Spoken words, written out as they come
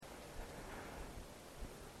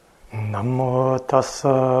Namo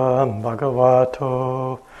tassa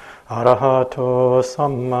bhagavato arahato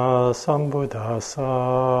samma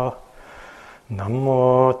sambuddhassa.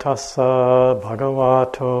 Namo tassa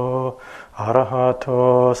bhagavato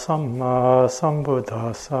arahato samma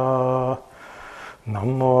sambuddhassa.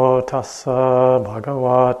 Namo tassa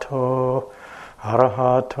bhagavato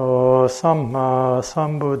arahato samma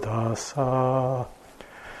sambuddhassa.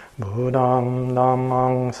 Buddham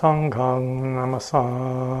dhammang sanghang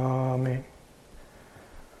namasami.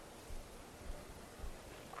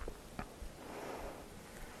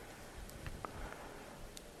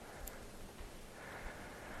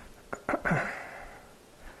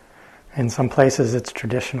 In some places it's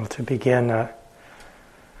traditional to begin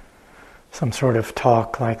some sort of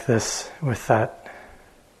talk like this with that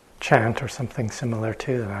chant or something similar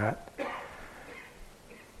to that.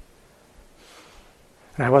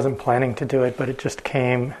 And I wasn't planning to do it, but it just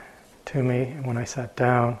came to me when I sat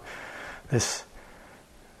down, this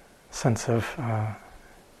sense of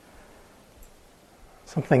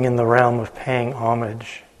something in the realm of paying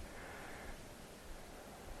homage.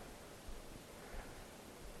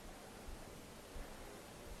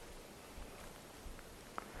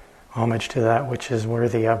 Homage to that which is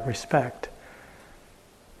worthy of respect.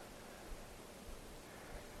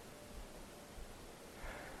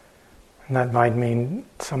 And that might mean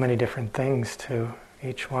so many different things to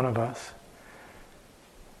each one of us.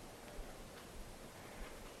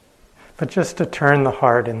 But just to turn the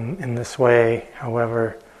heart in this way,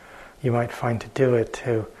 however you might find to do it,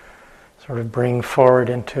 to sort of bring forward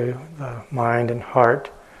into the mind and heart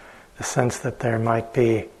the sense that there might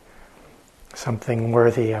be something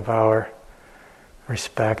worthy of our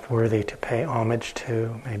respect, worthy to pay homage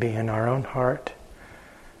to, maybe in our own heart,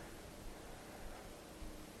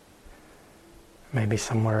 maybe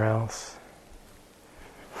somewhere else.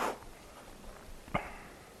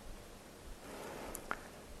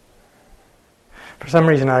 For some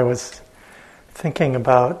reason I was thinking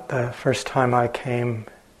about the first time I came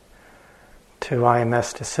to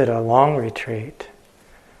IMS to sit a long retreat,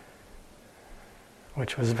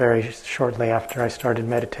 which was very shortly after I started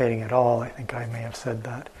meditating at all. I think I may have said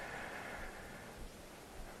that.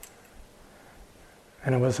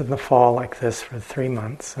 And it was in the fall like this for 3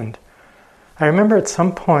 months. And I remember at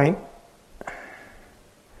some point, I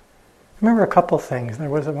remember a couple things. There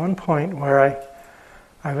was at one point where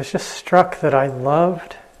I was just struck that I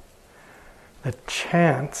loved the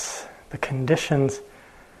chance, the conditions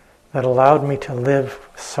that allowed me to live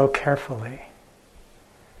so carefully.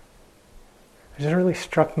 It just really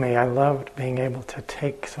struck me. I loved being able to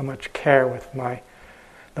take so much care with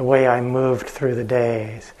the way I moved through the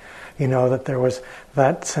days. You know, that there was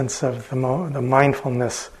that sense of the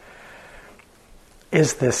mindfulness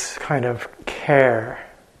is this kind of care.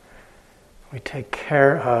 We take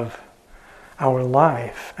care of our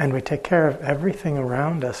life, and we take care of everything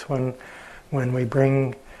around us when we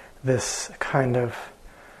bring this kind of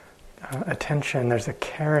attention. There's a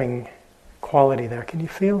caring quality there. Can you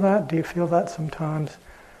feel that? Do you feel that sometimes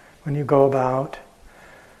when you go about?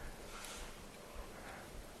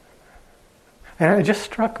 And it just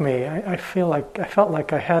struck me. I felt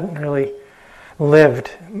like I hadn't really lived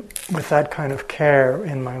with that kind of care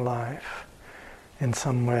in my life in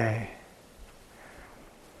some way.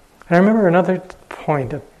 And I remember another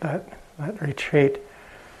point at that retreat,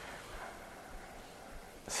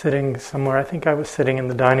 sitting somewhere. I think I was sitting in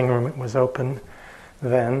the dining room. It was open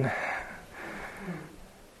then.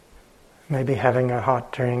 Maybe having a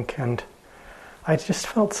hot drink, and I just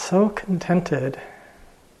felt so contented.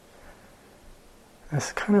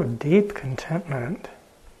 This kind of deep contentment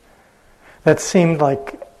that seemed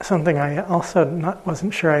like something I also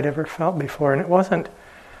wasn't sure I'd ever felt before. And it wasn't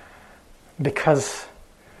because,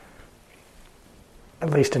 at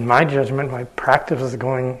least in my judgment, my practice was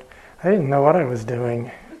going, I didn't know what I was doing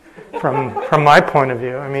from my point of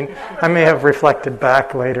view. I mean, I may have reflected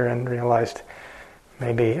back later and realized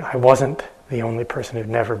maybe I wasn't the only person who'd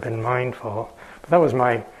never been mindful. But that was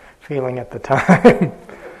my feeling at the time.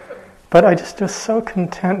 But I just was so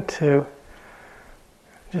content to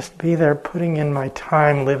just be there, putting in my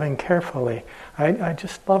time, living carefully. I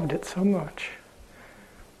just loved it so much.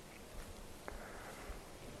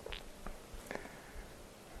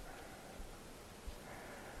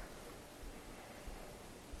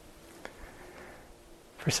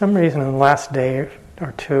 For some reason, in the last day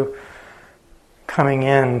or two, coming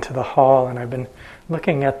into the hall, and I've been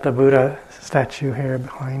looking at the Buddha statue here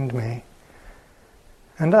behind me,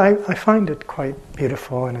 and I find it quite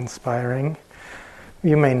beautiful and inspiring.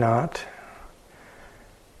 You may not.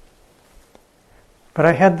 But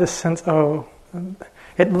I had this sense,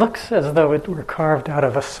 It looks as though it were carved out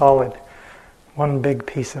of a solid, one big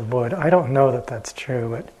piece of wood. I don't know that that's true,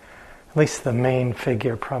 but at least the main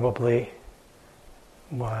figure probably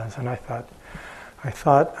was. And I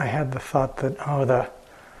had the thought that,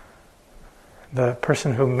 the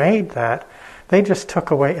person who made that, they just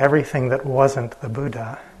took away everything that wasn't the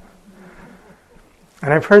Buddha.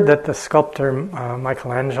 And I've heard that the sculptor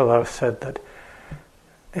Michelangelo said that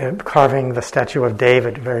carving the statue of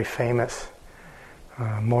David, very famous,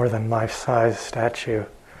 more than life-size statue,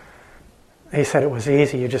 he said it was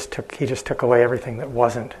easy. He just took away everything that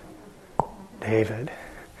wasn't David,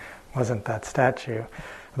 wasn't that statue.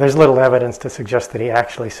 There's little evidence to suggest that he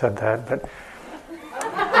actually said that, but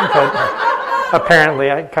apparently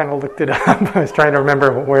I kind of looked it up. I was trying to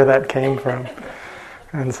remember where that came from,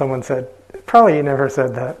 and someone said, probably he never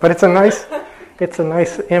said that. But it's a nice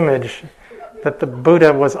image that the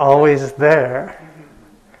Buddha was always there.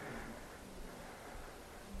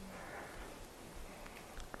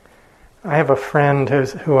 I have a friend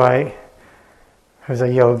who's a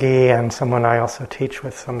yogi and someone I also teach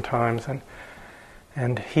with sometimes,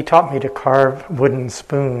 and he taught me to carve wooden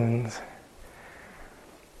spoons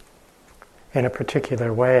in a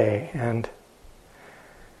particular way, and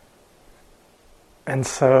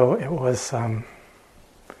so it was.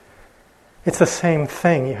 It's the same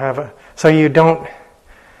thing. You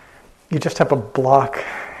just have a block.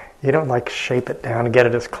 You don't shape it down and get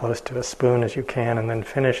it as close to a spoon as you can and then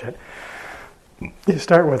finish it. You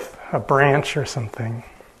start with a branch or something,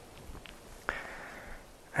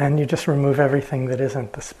 and you just remove everything that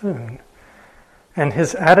isn't the spoon. And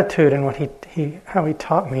his attitude and how he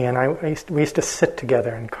taught me, and we used to sit together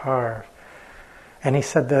and carve. And he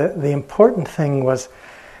said the important thing was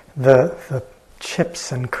the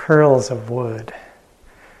chips and curls of wood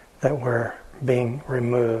that were being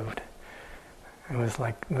removed. It was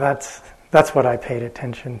like that's what I paid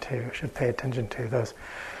attention to. Should pay attention to those,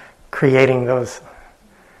 creating those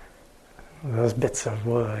bits of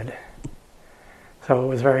wood. So it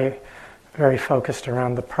was very, very focused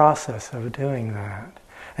around the process of doing that.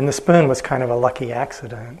 And the spoon was kind of a lucky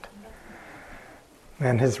accident.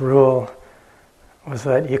 And his rule was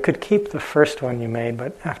that you could keep the first one you made,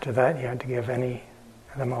 but after that you had to give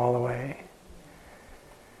them all away.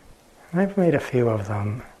 And I've made a few of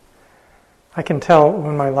them. I can tell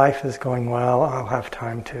when my life is going well, I'll have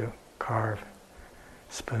time to carve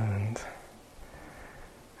spoons.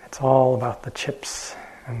 It's all about the chips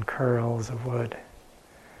and curls of wood.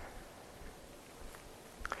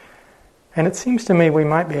 And it seems to me we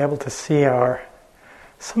might be able to see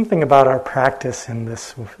something about our practice in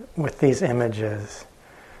this with these images.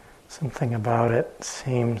 Something about it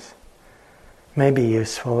seems maybe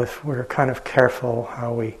useful if we're kind of careful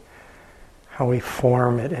how we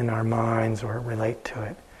form it in our minds or relate to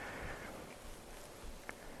it.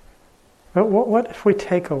 But what if we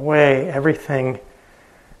take away everything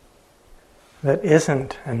that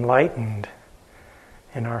isn't enlightened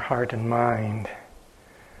in our heart and mind?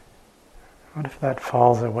 What if that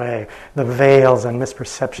falls away? The veils and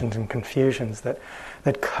misperceptions and confusions that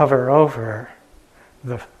cover over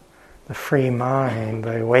the free mind,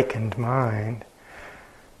 the awakened mind.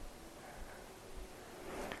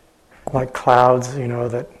 Like clouds,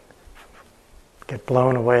 that get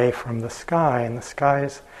blown away from the sky, and the sky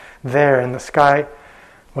is there, and the sky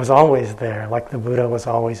was always there, like the Buddha was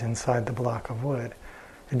always inside the block of wood.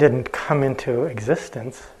 It didn't come into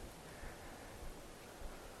existence.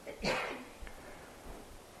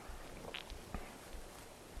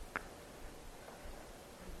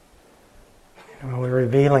 We're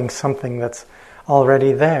revealing something that's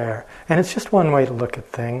already there. And it's just one way to look at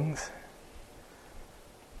things.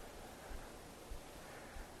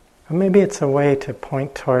 Maybe it's a way to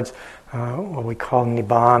point towards what we call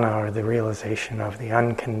nibbana, or the realization of the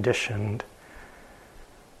unconditioned.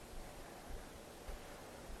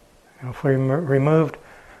 If we removed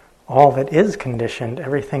all that is conditioned,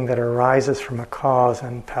 everything that arises from a cause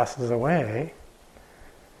and passes away,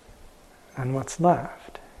 then what's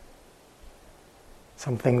left?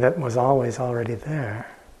 Something that was always already there.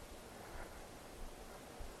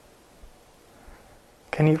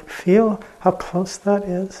 Can you feel how close that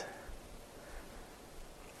is?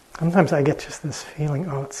 Sometimes I get just this feeling,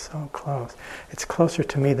 it's so close. It's closer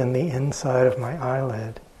to me than the inside of my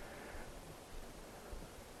eyelid.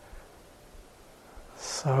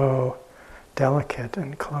 So delicate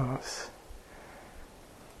and close.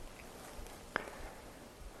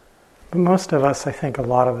 But most of us, I think a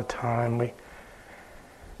lot of the time, if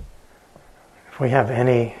we have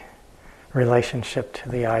any relationship to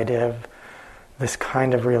the idea of this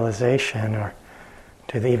kind of realization, or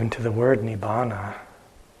even to the word nibbana,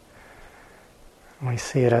 We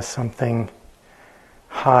see it as something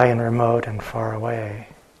high and remote and far away.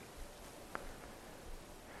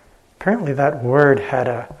 Apparently that word had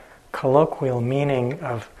a colloquial meaning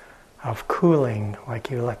of cooling,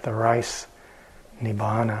 like you let the rice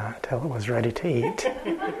nibbana till it was ready to eat.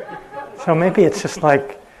 So maybe it's just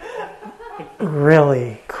like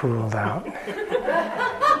really cooled out.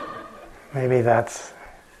 Maybe that's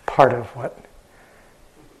part of what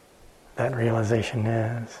that realization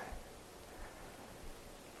is.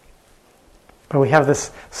 But we have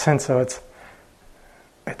this sense of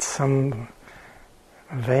it's some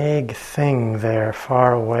vague thing there,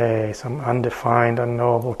 far away, some undefined,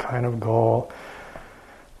 unknowable kind of goal.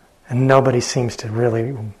 And nobody seems to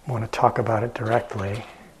really want to talk about it directly.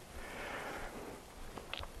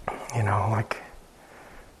 You know, like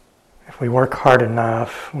if we work hard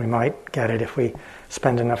enough, we might get it if we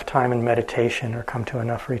spend enough time in meditation or come to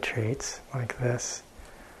enough retreats like this.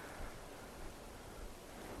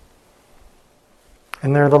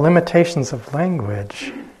 And there are the limitations of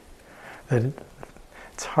language, that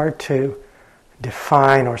it's hard to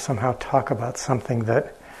define or somehow talk about something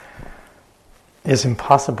that is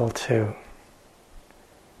impossible to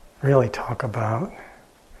really talk about.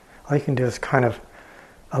 All you can do is kind of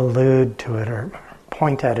allude to it or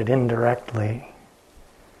point at it indirectly.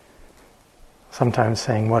 Sometimes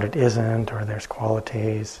saying what it isn't, or there's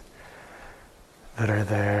qualities that are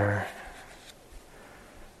there.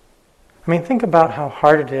 I mean, think about how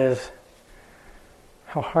hard it is,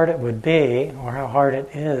 how hard it would be, or how hard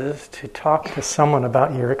it is to talk to someone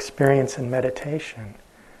about your experience in meditation.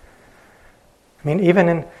 I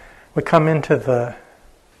mean, we come into the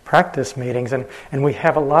practice meetings and we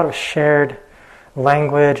have a lot of shared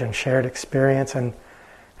language and shared experience, and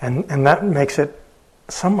that makes it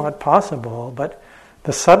somewhat possible, but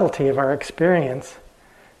the subtlety of our experience,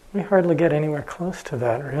 we hardly get anywhere close to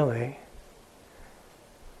that, really.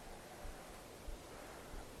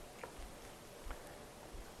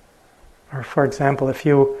 Or for example, if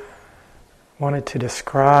you wanted to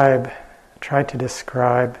try to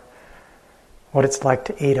describe what it's like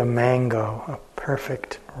to eat a mango, a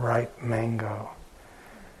perfect, ripe mango,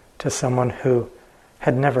 to someone who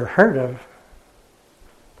had never heard of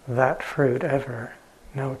that fruit ever,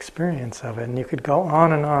 no experience of it. And you could go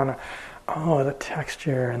on and on, oh, the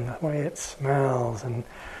texture and the way it smells and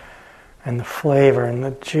the flavor and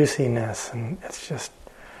the juiciness, and it's just,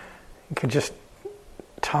 you could just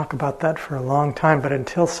talk about that for a long time, but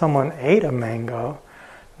until someone ate a mango,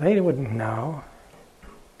 they wouldn't know.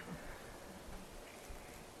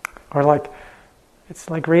 Or it's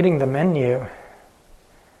like reading the menu.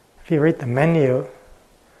 If you read the menu,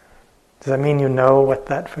 does that mean you know what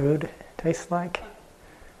that food tastes like?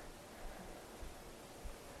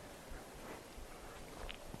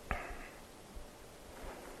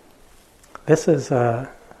 This is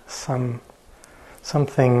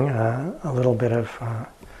something, a little bit of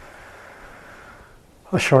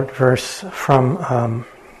a short verse from,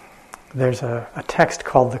 there's a text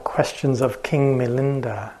called The Questions of King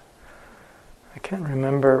Milinda. I can't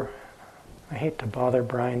remember, I hate to bother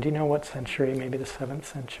Brian, do you know what century? Maybe the 7th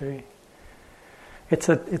century? It's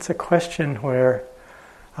a question where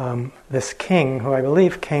this king, who I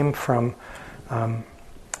believe came from,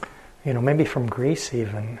 maybe from Greece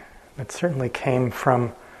even, but certainly came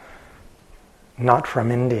from, not from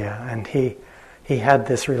India, and he had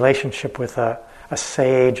this relationship with a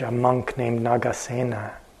sage, a monk named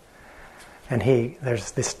Nagasena, and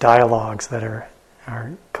there's these dialogues that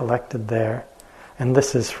are collected there, and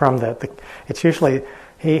this is from that. It's usually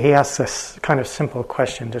he asks this kind of simple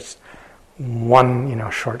question, just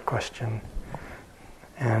one short question,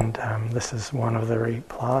 and this is one of the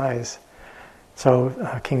replies. So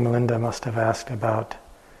King Milinda must have asked about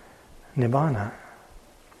Nibbana.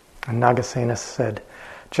 And Nagasena said,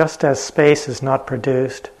 just as space is not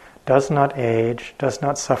produced, does not age, does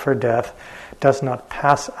not suffer death, does not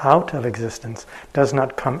pass out of existence, does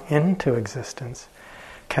not come into existence,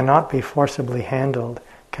 cannot be forcibly handled,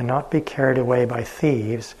 cannot be carried away by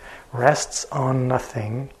thieves, rests on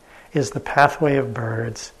nothing, is the pathway of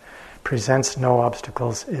birds, presents no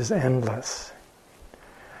obstacles, is endless.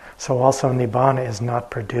 So also Nibbana is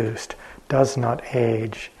not produced, does not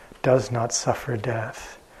age, does not suffer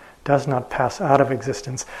death, does not pass out of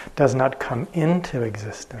existence, does not come into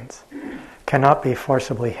existence, cannot be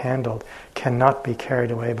forcibly handled, cannot be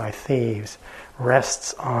carried away by thieves,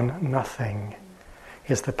 rests on nothing,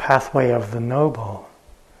 is the pathway of the noble,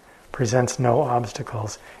 presents no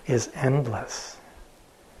obstacles, is endless.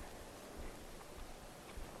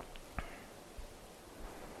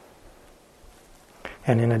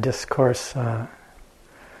 And in a discourse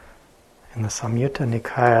In the Samyutta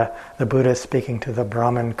Nikaya, the Buddha is speaking to the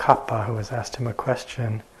Brahmin Kappa who has asked him a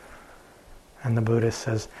question. And the Buddha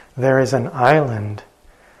says, there is an island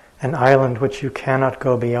which you cannot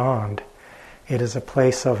go beyond. It is a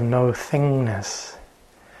place of no thingness,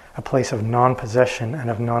 a place of non-possession and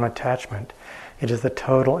of non-attachment. It is the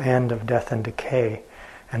total end of death and decay,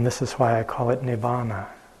 and this is why I call it Nibbana.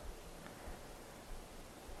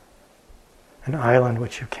 An island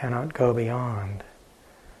which you cannot go beyond.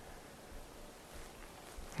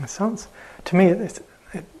 It sounds, to me,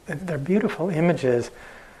 they're beautiful images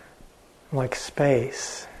like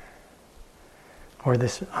space or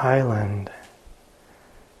this island.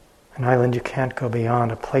 An island you can't go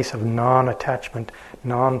beyond, a place of non-attachment,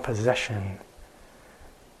 non-possession.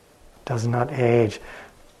 Does not age,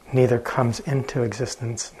 neither comes into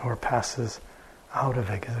existence nor passes out of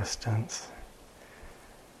existence.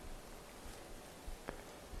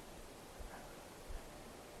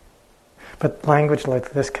 But language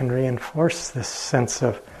like this can reinforce this sense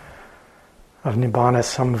of Nibbana as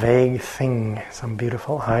some vague thing, some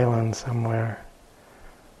beautiful island somewhere.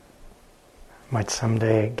 Might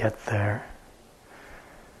someday get there.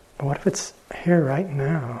 But what if it's here right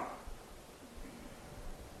now?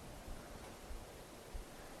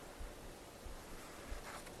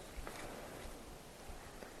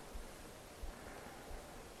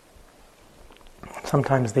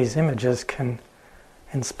 Sometimes these images can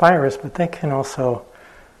inspire us, but they can also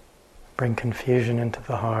bring confusion into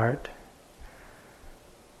the heart.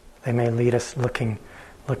 They may lead us looking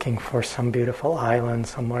for some beautiful island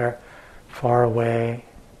somewhere far away,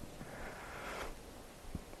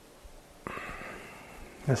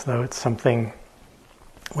 as though it's something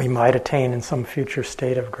we might attain in some future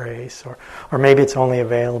state of grace, or maybe it's only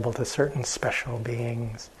available to certain special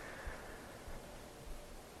beings.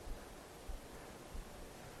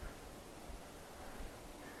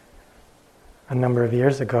 A number of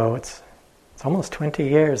years ago, it's almost 20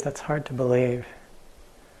 years, that's hard to believe.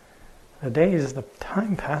 The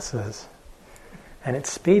time passes, and it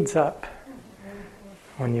speeds up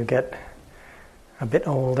when you get a bit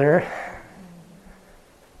older.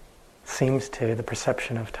 Seems to, the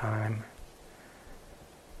perception of time.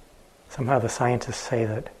 Somehow the scientists say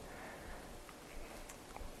that,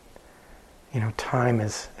 time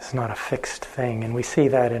is not a fixed thing, and we see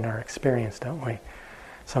that in our experience, don't we?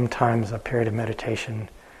 Sometimes a period of meditation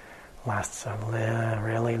lasts a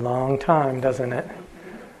really long time, doesn't it?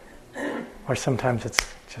 Or sometimes it's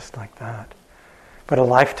just like that. But a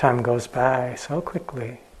lifetime goes by so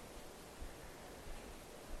quickly.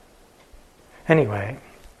 Anyway,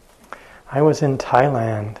 I was in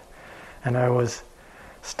Thailand and I was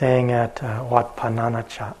staying at Wat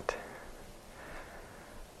Pananachat.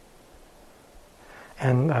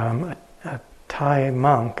 And a Thai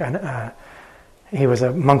monk, and he was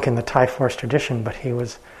a monk in the Thai forest tradition, but he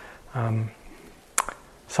was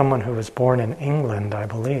someone who was born in England, I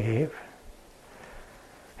believe.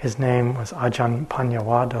 His name was Ajahn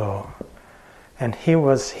Panyawado, and he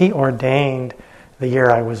ordained the year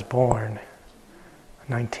I was born,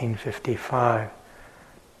 1955.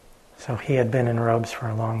 So he had been in robes for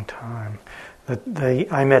a long time.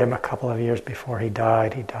 I met him a couple of years before he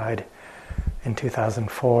died. He died in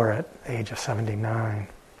 2004 at the age of 79.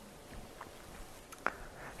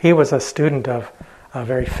 He was a student of a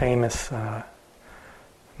very famous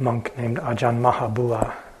monk named Ajahn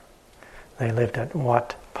Mahabua. They lived at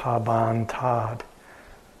Wat Paban Tad.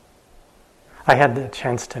 I had the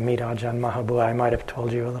chance to meet Ajahn Mahabua. I might have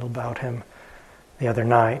told you a little about him the other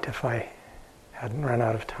night if I hadn't run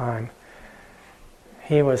out of time.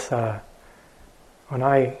 He was, when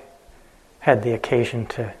I had the occasion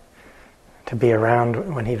to be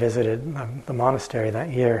around when he visited the monastery that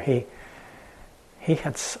year, he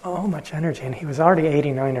had so much energy, and he was already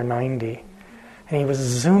 89 or 90, and he was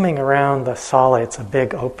zooming around the sala. It's a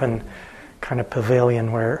big open kind of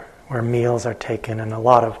pavilion where meals are taken, and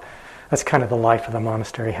that's kind of the life of the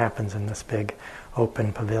monastery happens in this big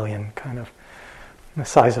open pavilion, kind of the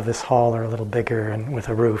size of this hall or a little bigger, and with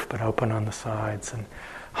a roof but open on the sides, and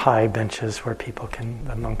high benches where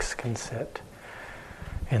the monks can sit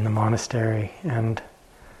in the monastery. And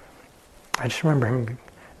I just remember him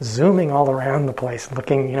zooming all around the place,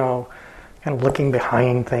 looking, kind of looking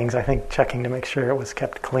behind things, I think checking to make sure it was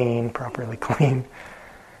kept clean, properly clean.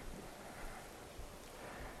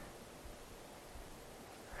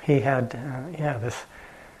 He had,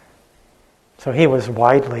 so he was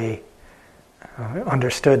widely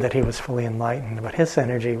understood that he was fully enlightened, but his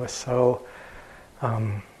energy was so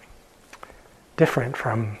different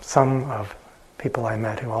from some of people I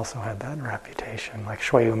met who also had that reputation, like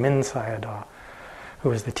Shweyu Min Sayadaw, who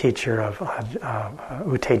was the teacher of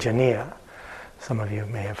Utejaniya, Some of you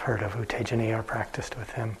may have heard of U Tejani or practiced with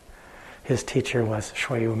him. His teacher was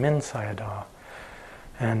Shoyu Min Sayadaw.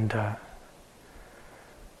 And I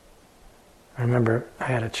remember I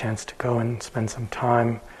had a chance to go and spend some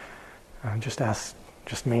time,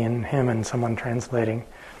 just me and him and someone translating,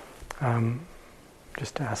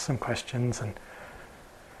 just to ask some questions.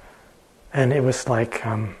 And it was like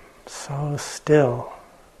so still.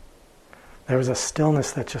 There was a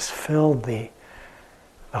stillness that just filled the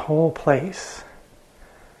whole place.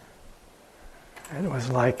 It was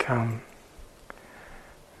like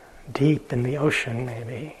deep in the ocean,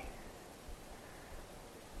 maybe.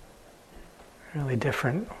 Really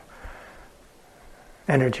different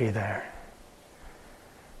energy there.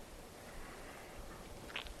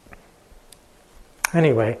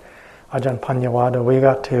 Anyway, Ajahn Panyawada, we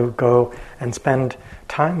got to go and spend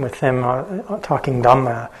time with him talking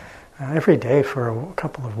Dhamma every day for a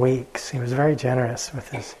couple of weeks. He was very generous with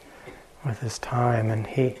his time, and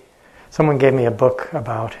someone gave me a book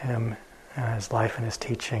about him, his life and his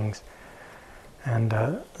teachings, and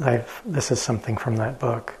this is something from that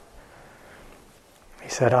book. He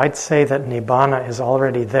said, "I'd say that Nibbana is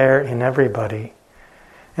already there in everybody,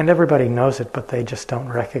 and everybody knows it, but they just don't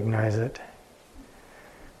recognize it.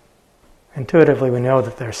 Intuitively we know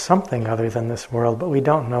that there's something other than this world, but we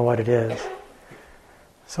don't know what it is.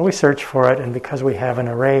 So we search for it, and because we have an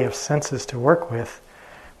array of senses to work with,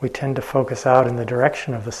 we tend to focus out in the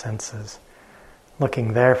direction of the senses,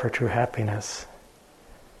 looking there for true happiness.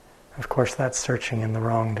 Of course, that's searching in the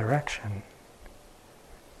wrong direction."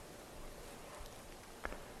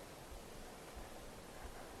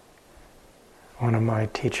 One of my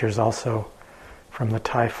teachers, also from the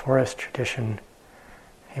Thai forest tradition,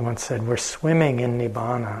 he once said, "We're swimming in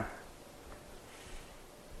Nibbana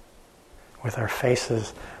with our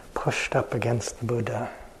faces pushed up against the Buddha,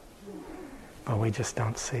 but we just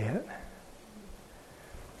don't see it."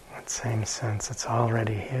 In that same sense, it's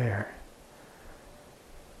already here.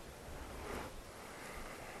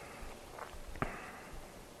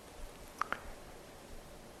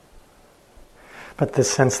 But this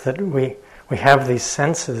sense that we have these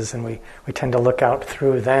senses, and we tend to look out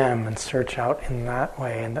through them and search out in that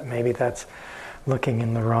way, and that maybe that's looking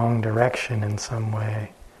in the wrong direction in some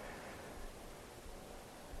way.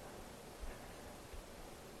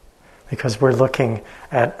 Because we're looking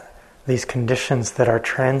at these conditions that are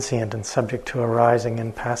transient and subject to arising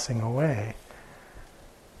and passing away.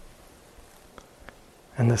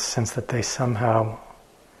 And this sense that they somehow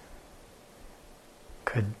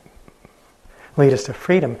could lead us to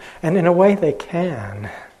freedom. And in a way they can,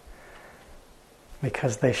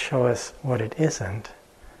 because they show us what it isn't.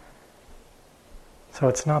 So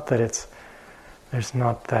it's not that there's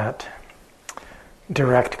not that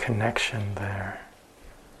direct connection there.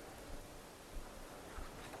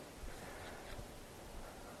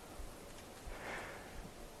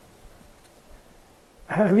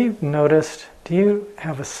 Have you noticed, do you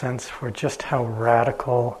have a sense for just how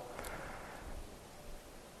radical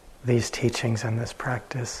these teachings and this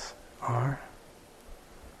practice are?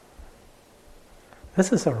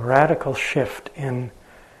 This is a radical shift in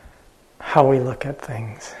how we look at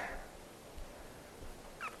things.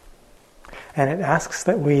 And it asks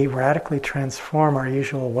that we radically transform our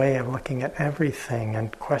usual way of looking at everything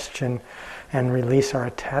and question and release our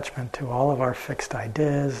attachment to all of our fixed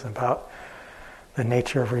ideas about the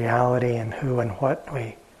nature of reality and who and what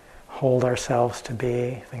we hold ourselves to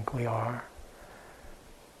be, think we are.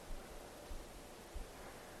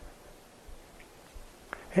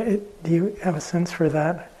 Do you have a sense for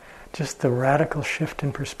that? Just the radical shift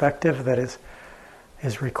in perspective that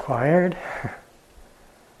is required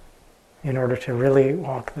in order to really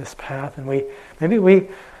walk this path. And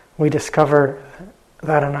we discover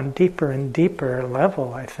that on a deeper and deeper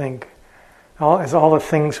level, I think. All the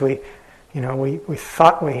things we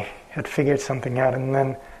thought we had figured something out, and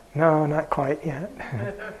then, no, not quite yet.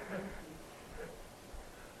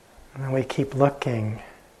 And then we keep looking.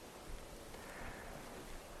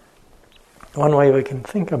 One way we can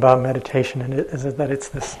think about meditation is that it's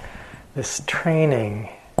this training.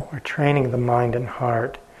 We're training the mind and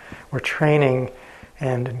heart. We're training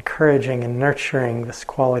and encouraging and nurturing this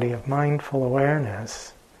quality of mindful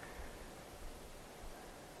awareness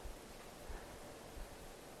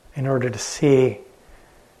in order to see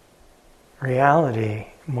reality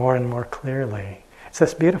more and more clearly. It's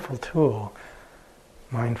this beautiful tool,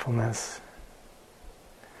 mindfulness.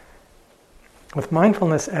 With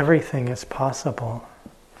mindfulness, everything is possible.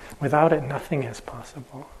 Without it, nothing is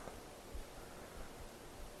possible.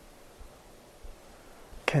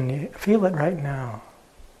 Can you feel it right now?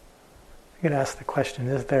 You could ask the question,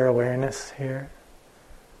 is there awareness here?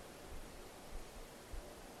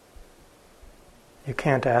 You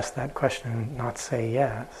can't ask that question and not say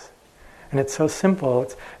yes. And it's so simple,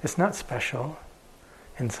 it's not special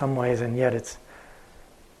in some ways, and yet it's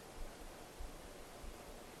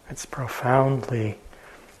profoundly,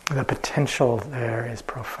 the potential there is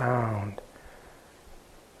profound.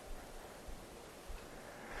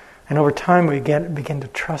 And over time we begin to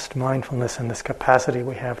trust mindfulness and this capacity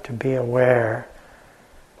we have to be aware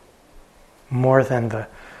more than the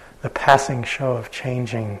passing show of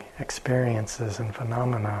changing experiences and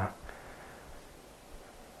phenomena.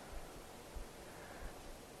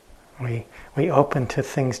 We open to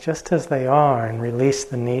things just as they are and release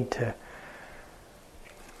the need to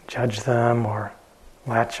judge them or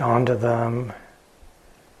latch onto them,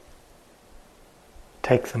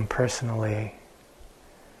 take them personally,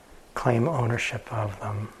 claim ownership of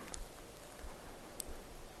them.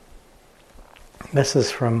 This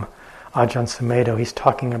is from Ajahn Sumedho. He's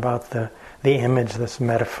talking about the image, this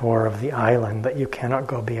metaphor of the island that you cannot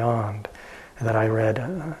go beyond, that I read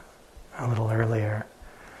a little earlier.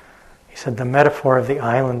 He said the metaphor of the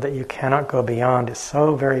island that you cannot go beyond is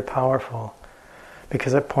so very powerful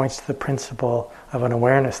because it points to the principle of an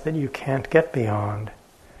awareness that you can't get beyond.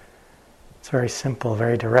 It's very simple,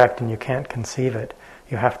 very direct, and you can't conceive it.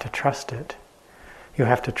 You have to trust it. You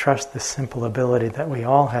have to trust this simple ability that we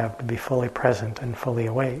all have to be fully present and fully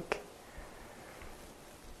awake.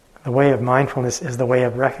 The way of mindfulness is the way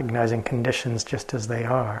of recognizing conditions just as they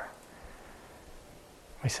are.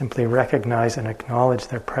 We simply recognize and acknowledge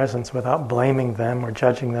their presence without blaming them or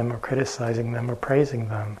judging them or criticizing them or praising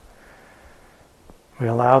them. We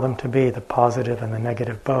allow them to be, the positive and the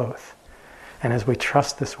negative both. And as we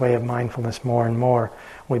trust this way of mindfulness more and more,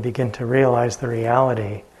 we begin to realize the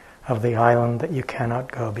reality of the island that you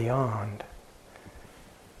cannot go beyond.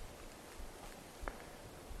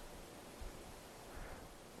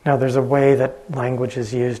 Now there's a way that language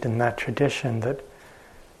is used in that tradition that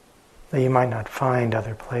you might not find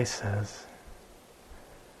other places.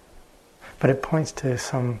 But it points to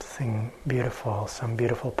something beautiful, some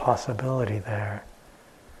beautiful possibility there.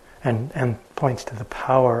 And points to the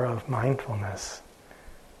power of mindfulness.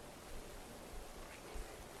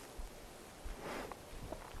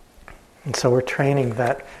 And so we're training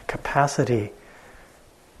that capacity.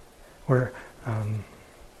 We're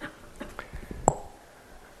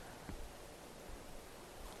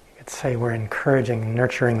you could say we're encouraging and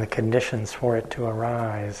nurturing the conditions for it to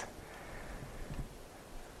arise.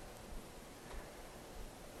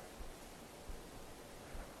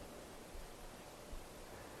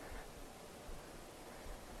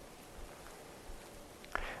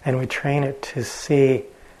 And we train it to see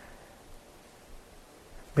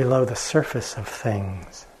below the surface of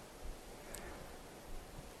things.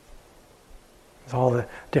 There's all the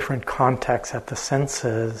different contexts at the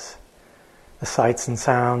senses, the sights and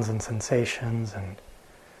sounds and sensations and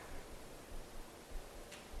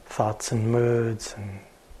thoughts and moods and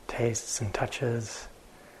tastes and touches.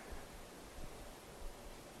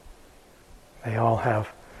 They all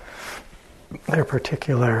have their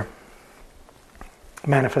particular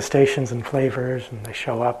manifestations and flavors, and they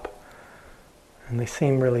show up and they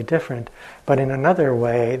seem really different, but in another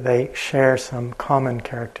way they share some common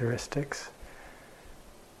characteristics.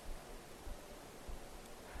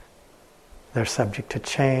 They're subject to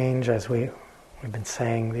change, as we've been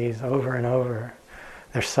saying these over and over.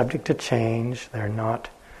 They're subject to change, they're not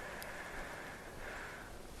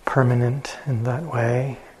permanent in that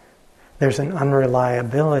way. There's an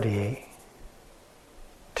unreliability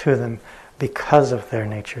to them because of their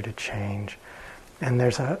nature to change. And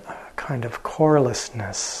there's a kind of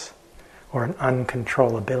corelessness or an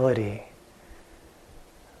uncontrollability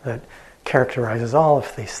that characterizes all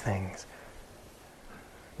of these things.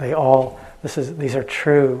 These are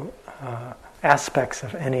true aspects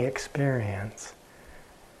of any experience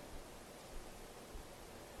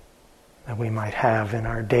that we might have in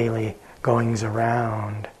our daily goings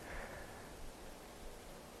around.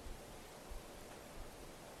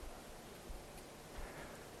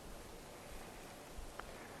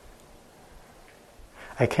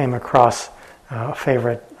 I came across a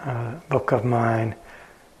favorite book of mine.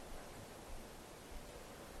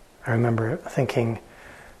 I remember thinking,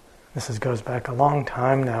 goes back a long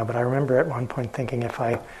time now, but I remember at one point thinking if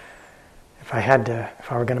I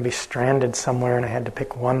were going to be stranded somewhere and I had to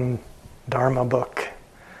pick one Dharma book,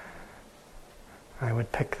 I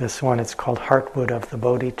would pick this one. It's called Heartwood of the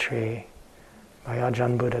Bodhi Tree by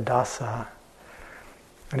Ajahn Buddhadasa.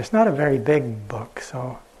 And it's not a very big book,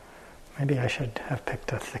 so maybe I should have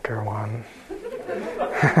picked a thicker one.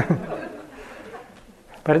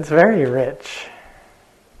 But it's very rich.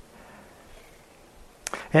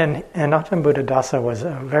 And Ajahn Buddhadasa was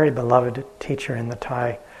a very beloved teacher in the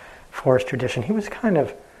Thai forest tradition. He was kind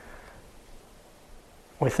of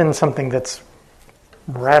within something that's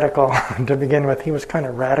radical to begin with. He was kind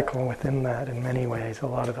of radical within that in many ways, a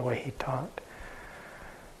lot of the way he taught.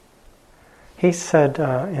 He said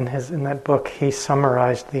in that book, he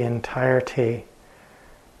summarized the entirety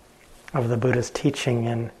of the Buddha's teaching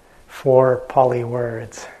in 4 Pali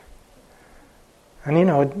words. And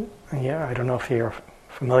I don't know if you're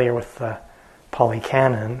familiar with the Pali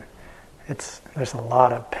Canon. There's a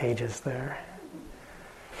lot of pages there,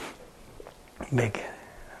 big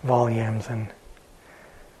volumes, and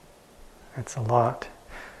it's a lot.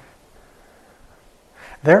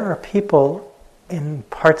 There are people in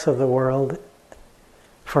parts of the world,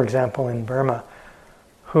 for example in Burma,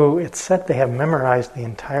 who it's said they have memorized the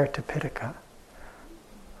entire Tipitaka.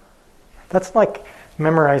 That's like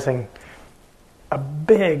memorizing a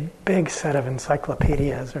big set of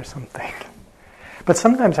encyclopedias or something. But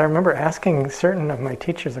sometimes I remember asking certain of my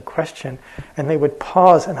teachers a question, and they would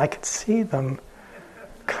pause, and I could see them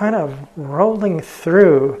kind of rolling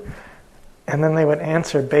through, and then they would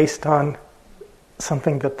answer based on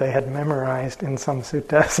something that they had memorized in some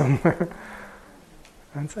sutta somewhere.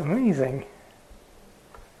 That's amazing.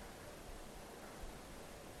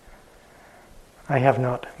 I have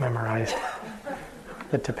not memorized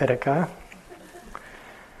the Tipitaka.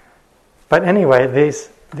 But anyway,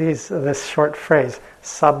 this short phrase,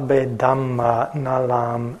 Sabbe Dhamma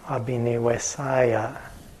Nalam Abhinivesaya.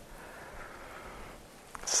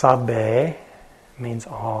 Sabbe means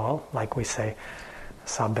all, like we say,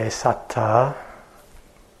 Sabbe Satta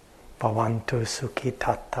Bhavantu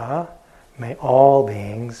Sukhitata. May all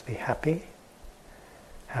beings be happy,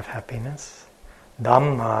 have happiness.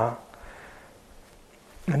 Dhamma,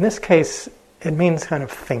 in this case, it means kind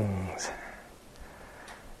of things.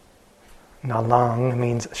 Nalang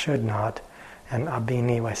means should not, and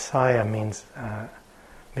abhinivesaya means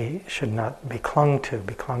should not be clung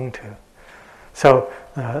to. So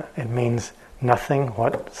it means nothing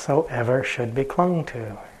whatsoever should be clung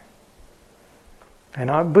to. And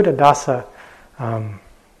Buddhadasa,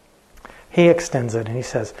 he extends it and he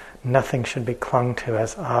says, nothing should be clung to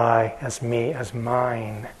as I, as me, as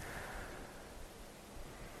mine.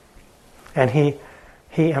 And he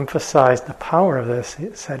emphasized the power of this.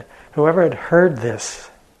 He said, whoever had heard this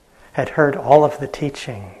had heard all of the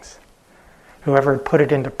teachings. Whoever had put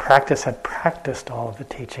it into practice had practiced all of the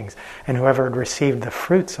teachings. And whoever had received the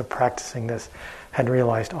fruits of practicing this had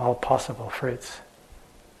realized all possible fruits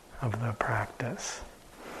of the practice.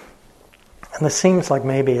 And this seems like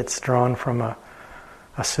maybe it's drawn from a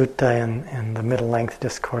sutta in the middle length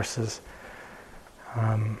discourses.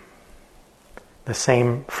 The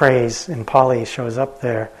same phrase in Pali shows up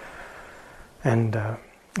there. And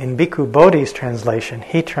in Bhikkhu Bodhi's translation,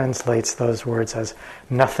 he translates those words as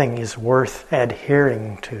nothing is worth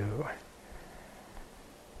adhering to.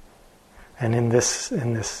 And in this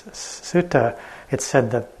sutta, it's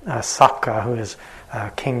said that Sakka, who is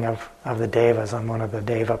king of the Devas on one of the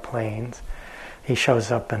Deva plains, he shows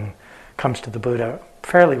up and comes to the Buddha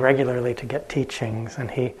fairly regularly to get teachings, and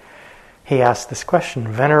he asks this question,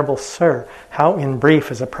 Venerable Sir, how in brief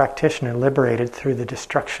is a practitioner liberated through the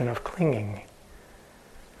destruction of clinging?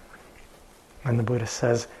 And the Buddha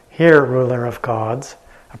says, Hear, ruler of gods,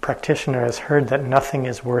 a practitioner has heard that nothing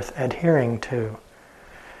is worth adhering to.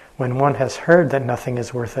 When one has heard that nothing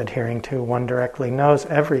is worth adhering to, one directly knows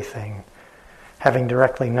everything. Having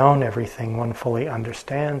directly known everything, one fully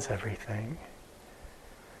understands everything.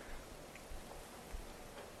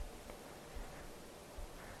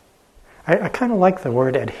 I kind of like the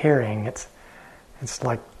word adhering. It's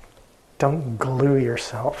like, don't glue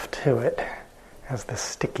yourself to it. It has this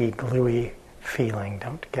sticky, gluey feeling.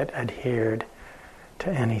 Don't get adhered to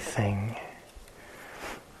anything.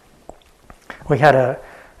 We had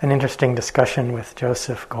an interesting discussion with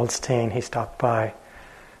Joseph Goldstein. He stopped by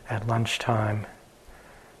at lunchtime,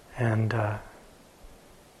 and I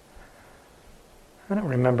don't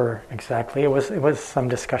remember exactly. It was some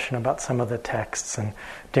discussion about some of the texts and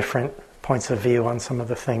different points of view on some of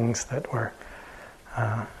the things that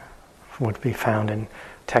would be found in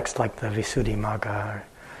texts like the Visuddhimagga,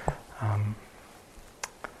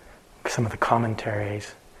 some of the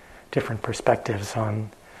commentaries, different perspectives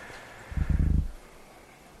on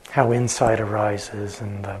how insight arises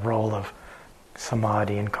and the role of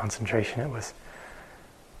samadhi and concentration. It was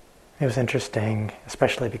interesting,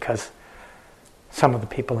 especially because some of the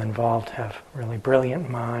people involved have really brilliant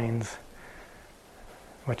minds,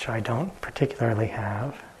 which I don't particularly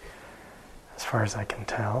have, as far as I can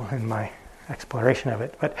tell in my exploration of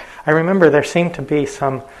it. But I remember there seemed to be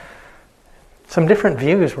some some different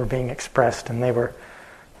views were being expressed, and they were,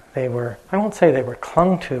 I won't say they were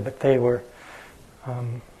clung to, but they were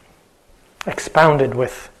expounded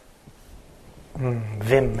with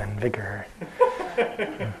vim and vigor.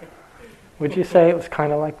 Would you say it was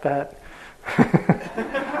kind of like that?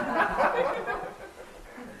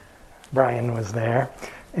 Brian was there,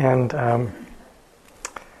 and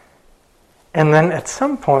then at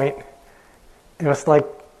some point, it was like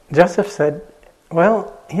Joseph said,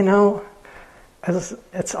 "Well,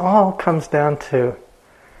 it's all comes down to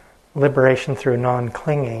liberation through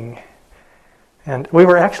non-clinging." And we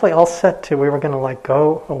were actually all set to, we were going to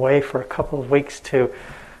go away for a couple of weeks to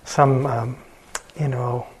some,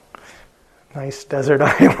 nice desert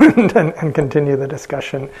island and continue the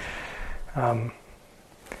discussion.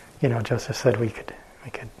 Joseph said we could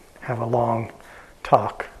have a long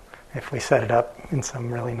talk if we set it up in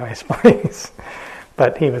some really nice place.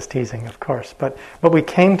 But he was teasing, of course. But we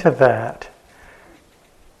came to that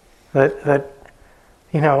it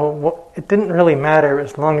didn't really matter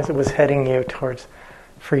as long as it was heading you towards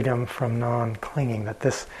freedom from non-clinging, that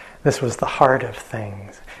this was the heart of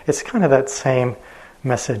things. It's kind of that same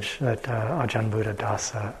message that Ajahn Buddha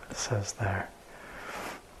Dasa says there.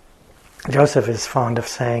 Joseph is fond of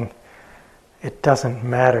saying, it doesn't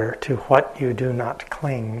matter to what you do not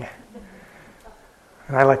cling.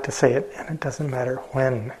 And I like to say it, and it doesn't matter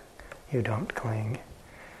when you don't cling.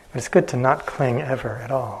 But it's good to not cling ever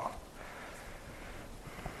at all.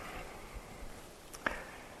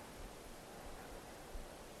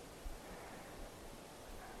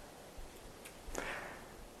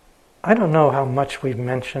 I don't know how much we've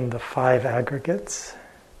mentioned the 5 aggregates.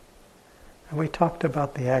 Have we talked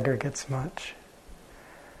about the aggregates much?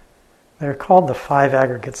 They're called the 5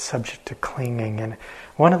 aggregates subject to clinging. And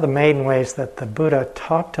one of the main ways that the Buddha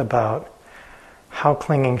talked about how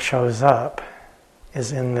clinging shows up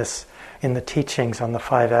is in the teachings on the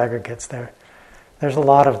 5 aggregates. There's a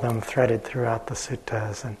lot of them threaded throughout the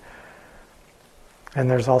suttas. And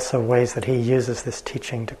there's also ways that he uses this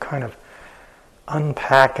teaching to kind of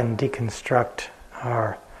unpack and deconstruct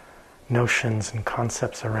our notions and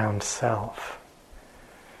concepts around self.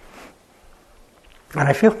 And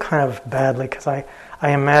I feel kind of badly because I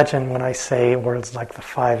imagine when I say words like the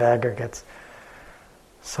 5 aggregates,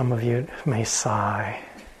 some of you may sigh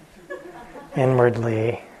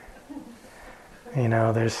inwardly.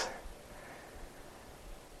 There's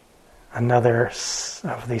another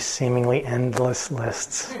of these seemingly endless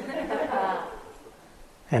lists.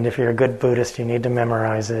 And if you're a good Buddhist, you need to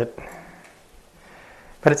memorize it.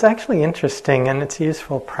 But it's actually interesting, and it's a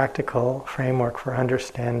useful practical framework for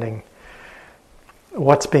understanding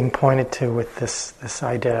what's being pointed to with this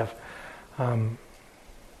idea of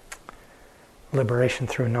liberation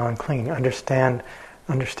through non-clinging.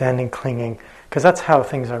 Understanding clinging, because that's how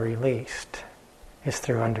things are released, is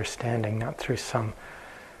through understanding, not through some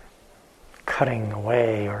cutting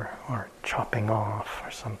away or chopping off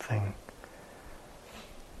or something.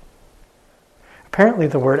 Apparently,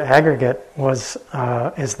 the word aggregate it's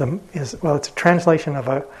a translation of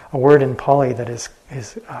a word in Pali that is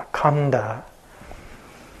khanda,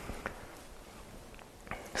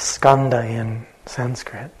 skanda in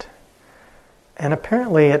Sanskrit, and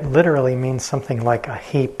apparently it literally means something like a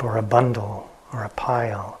heap or a bundle or a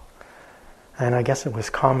pile. And I guess it was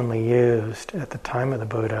commonly used at the time of the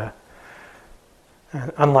Buddha.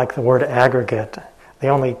 And unlike the word aggregate, the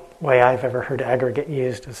only way I've ever heard aggregate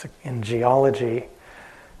used is in geology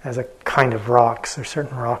as a kind of rocks. There are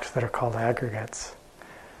certain rocks that are called aggregates.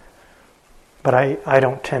 But I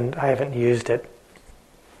haven't used it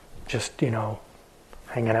just,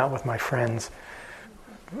 hanging out with my friends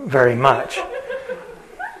very much.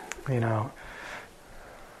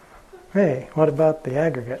 Hey, what about the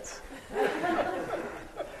aggregates?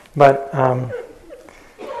 But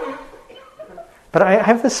I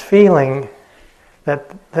have this feeling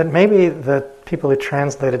that maybe the people who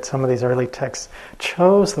translated some of these early texts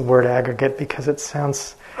chose the word aggregate because it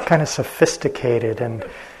sounds kind of sophisticated and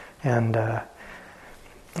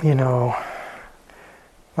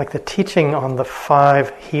like the teaching on the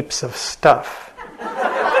 5 heaps of stuff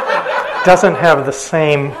doesn't have the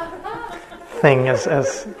same thing as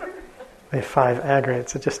the 5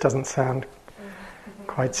 aggregates. It just doesn't sound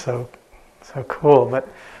quite so cool. But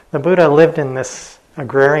the Buddha lived in this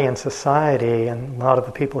agrarian society, and a lot of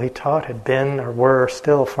the people he taught had been or were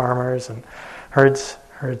still farmers and herders,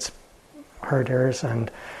 and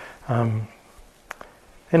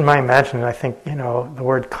in my imagining, I think the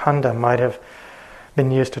word khanda might have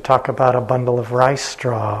been used to talk about a bundle of rice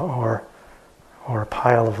straw or a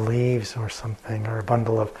pile of leaves or something, or a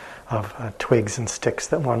bundle of twigs and sticks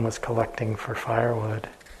that one was collecting for firewood.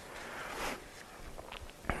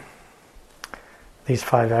 these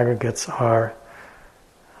 5 aggregates are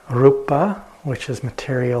rupa, which is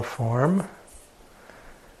material form.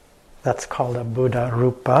 That's called a Buddha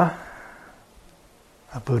rupa,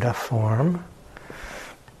 a Buddha form.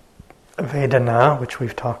 Vedana, which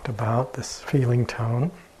we've talked about, this feeling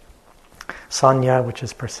tone. Sanya, which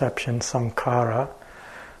is perception. Samkara,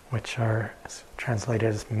 which are translated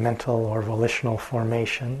as mental or volitional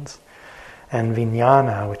formations. And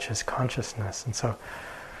Vijnana, which is consciousness. And so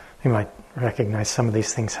you might recognize some of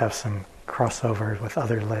these things have some crossover with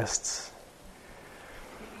other lists.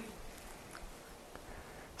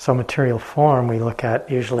 So material form we look at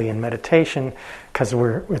usually in meditation because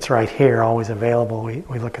it's right here, always available. We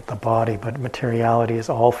look at the body, but materiality is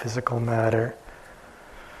all physical matter.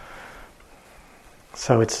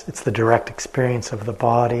 So it's the direct experience of the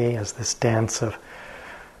body as this dance of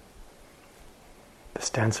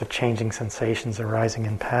changing sensations arising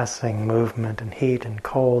and passing, movement and heat and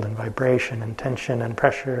cold and vibration and tension and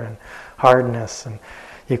pressure and hardness. And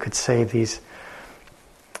you could say these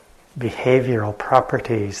behavioral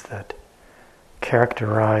properties that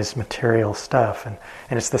characterize material stuff. And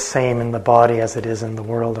it's the same in the body as it is in the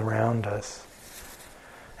world around us.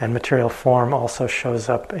 And material form also shows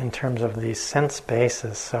up in terms of these sense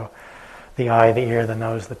bases. So the eye, the ear, the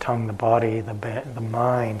nose, the tongue, the body, the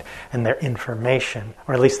mind, and their information,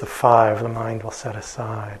 or at least the 5, the mind will set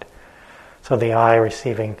aside. So the eye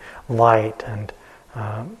receiving light and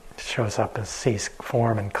shows up as sees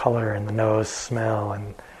form and color, and the nose smell,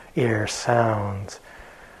 and ear sounds,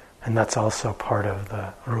 and that's also part of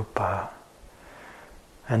the rupa.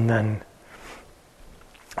 And then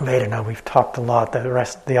Vedana, we've talked a lot.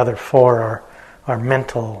 The other 4 are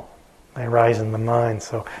mental. They arise in the mind.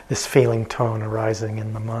 So this feeling tone arising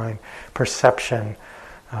in the mind. Perception,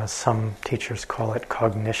 some teachers call it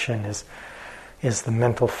cognition, is the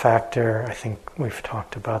mental factor. I think we've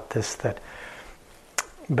talked about this, that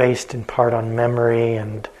based in part on memory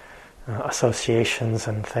and associations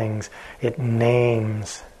and things, it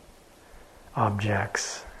names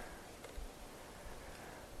objects.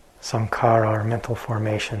 Samkara are mental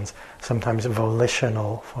formations, sometimes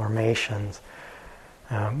volitional formations.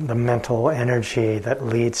 The mental energy that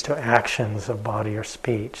leads to actions of body or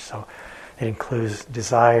speech. So it includes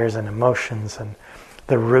desires and emotions and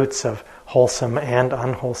the roots of wholesome and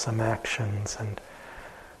unwholesome actions and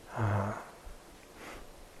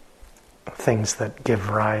things that give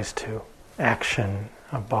rise to action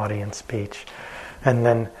of body and speech. And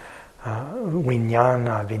then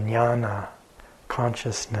vijnana,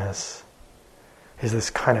 consciousness, is this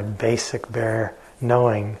kind of basic bare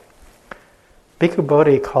knowing. Bhikkhu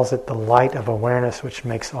Bodhi calls it the light of awareness which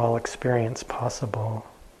makes all experience possible.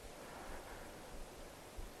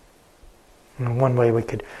 And one way we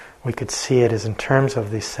could see it is in terms of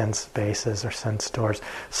these sense bases or sense doors.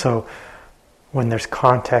 So when there's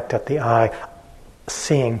contact at the eye,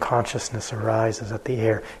 seeing consciousness arises at the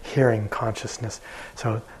ear, hearing consciousness.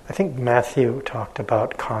 So I think Matthew talked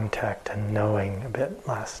about contact and knowing a bit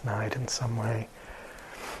last night in some way.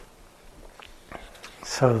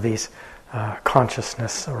 So these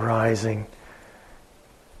consciousness arising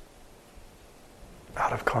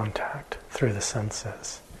out of contact through the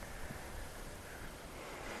senses.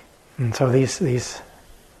 And so these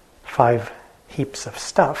 5 heaps of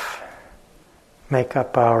stuff make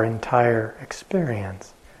up our entire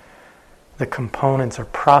experience. The components or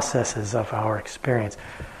processes of our experience.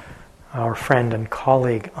 Our friend and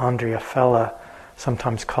colleague Andrea Fella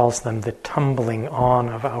sometimes calls them the tumbling on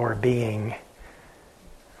of our being,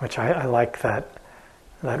 which I like that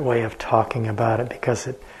way of talking about it, because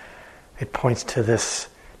it points to this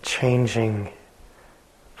changing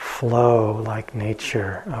flow-like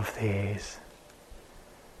nature of these.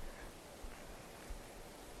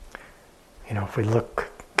 If we look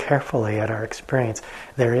carefully at our experience,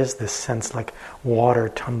 there is this sense like water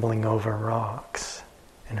tumbling over rocks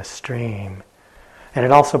in a stream. And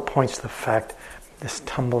it also points to the fact, this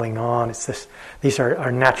tumbling on, these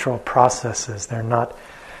are natural processes. They're not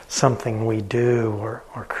something we do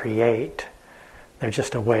or create. They're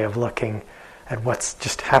just a way of looking at what's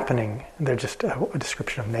just happening. They're just a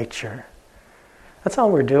description of nature. That's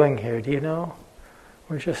all we're doing here, do you know?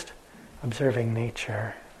 We're just observing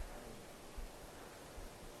nature.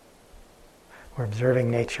 We're observing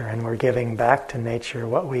nature, and we're giving back to nature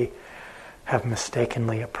what we have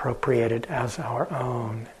mistakenly appropriated as our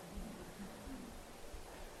own.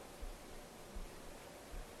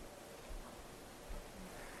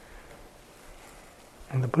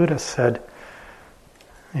 And the Buddha said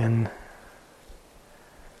in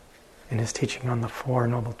his teaching on the Four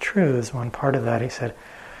Noble Truths, one part of that, he said,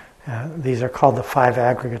 these are called the 5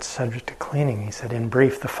 aggregates subject to clinging. He said, in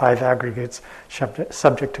brief, the 5 aggregates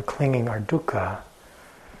subject to clinging are dukkha.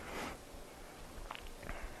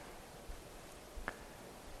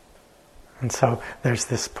 And so there's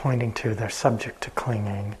this pointing to they're subject to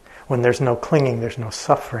clinging. When there's no clinging, there's no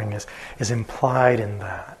suffering is implied in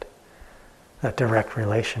that direct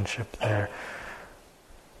relationship there.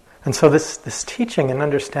 And so this teaching and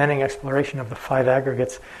understanding, exploration of the 5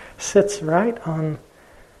 aggregates sits right on,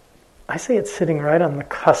 I say it's sitting right on the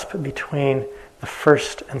cusp between the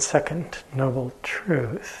first and second noble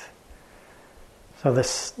truth. So the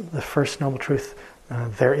first noble truth,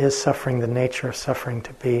 there is suffering, the nature of suffering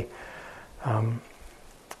to be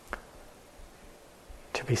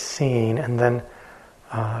seen, and then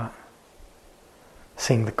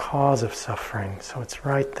seeing the cause of suffering. So it's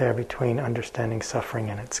right there between understanding suffering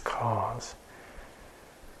and its cause.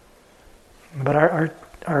 But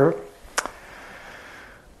our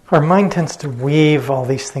mind tends to weave all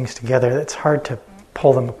these things together. It's hard to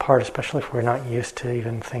pull them apart, especially if we're not used to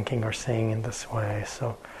even thinking or seeing in this way.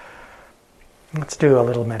 So let's do a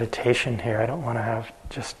little meditation here. I don't want to have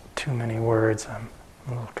just too many words. I'm a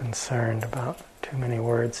little concerned about too many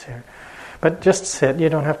words here. But just sit. You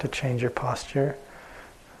don't have to change your posture.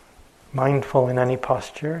 Mindful in any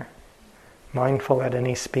posture. Mindful at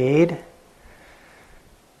any speed.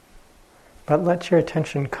 But let your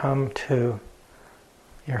attention come to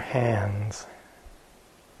your hands.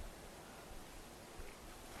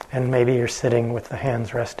 And maybe you're sitting with the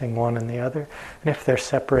hands resting one in the other. And if they're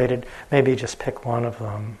separated, maybe just pick one of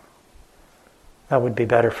them. That would be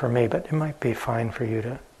better for me, but it might be fine for you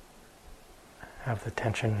to have the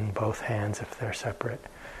tension in both hands if they're separate.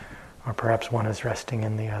 Or perhaps one is resting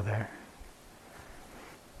in the other.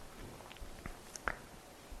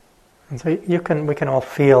 And so we can all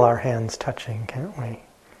feel our hands touching, can't we?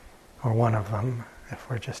 Or one of them, if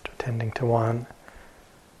we're just attending to one.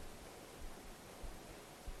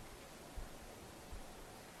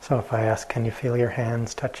 So if I ask, can you feel your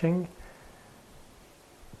hands touching?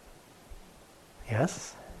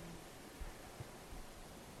 Yes?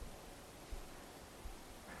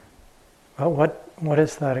 Well, what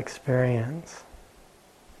is that experience?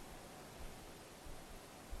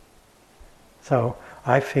 So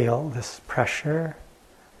I feel this pressure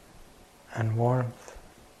and warmth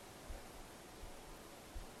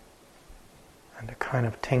and a kind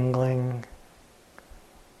of tingling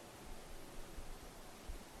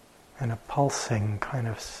and a pulsing, kind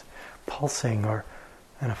of pulsing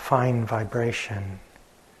and a fine vibration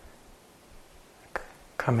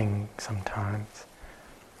coming sometimes.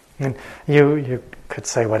 And you could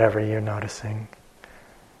say whatever you're noticing.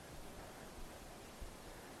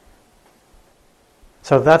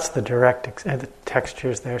 So that's the direct, the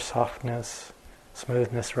textures there, softness,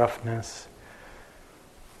 smoothness, roughness,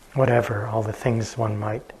 whatever, all the things one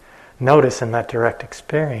might notice in that direct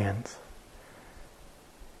experience.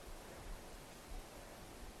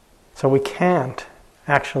 So we can't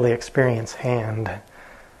actually experience hand.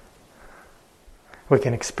 We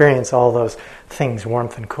can experience all those things,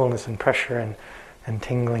 warmth and coolness and pressure and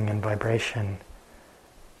tingling and vibration.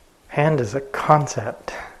 Hand is a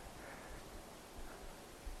concept.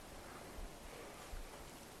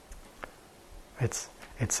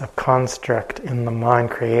 It's a construct in the mind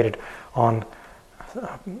created on,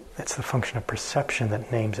 it's the function of perception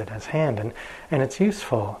that names it as hand. And it's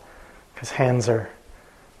useful because hands are,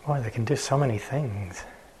 boy, they can do so many things.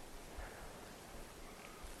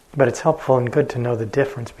 But it's helpful and good to know the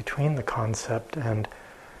difference between the concept and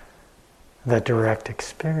the direct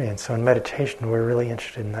experience. So in meditation, we're really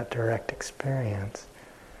interested in that direct experience.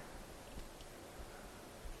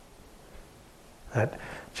 That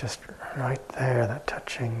just right there, that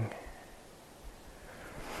touching.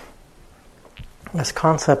 As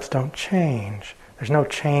concepts don't change, there's no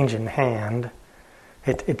change in hand.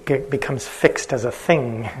 It becomes fixed as a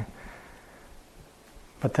thing.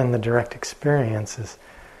 But then the direct experience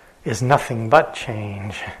is nothing but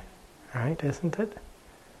change, right? Isn't it?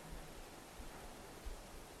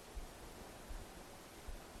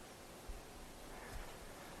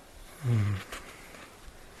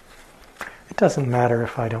 It doesn't matter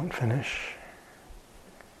if I don't finish.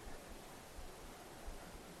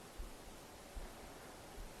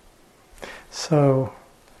 So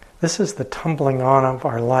this is the tumbling on of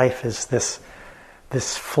our life, is this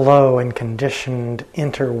flow and conditioned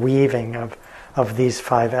interweaving of these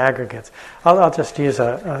 5 aggregates. I'll just use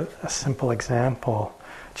a simple example.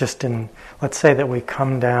 Just in, let's say that we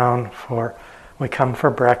come for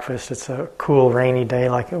breakfast. It's a cool rainy day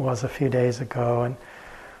like it was a few days ago,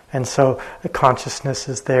 and so the consciousness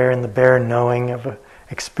is there in the bare knowing of an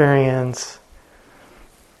experience.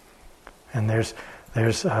 And there's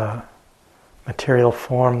material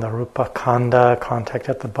form, the rupa kanda, contact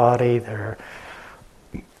at the body. There are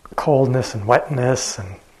coldness and wetness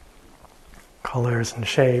and colors and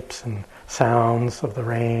shapes and sounds of the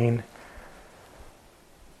rain.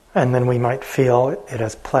 And then we might feel it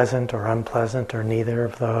as pleasant or unpleasant or neither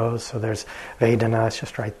of those. So there's Vedana, it's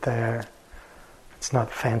just right there. It's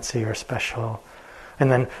not fancy or special.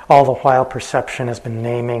 And then all the while perception has been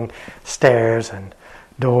naming stairs and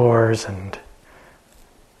doors and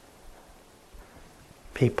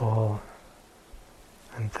people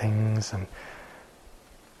and things.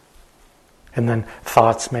 And then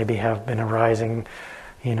thoughts maybe have been arising,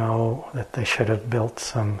 that they should have built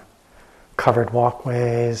some covered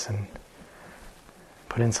walkways and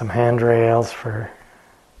put in some handrails for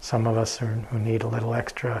some of us who need a little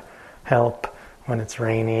extra help when it's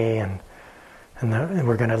rainy, and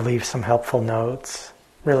we're going to leave some helpful notes,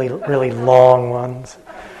 really long ones,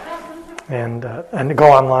 and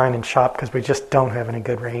go online and shop because we just don't have any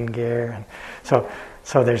good rain gear, and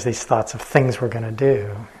so there's these thoughts of things we're going to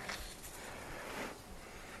do.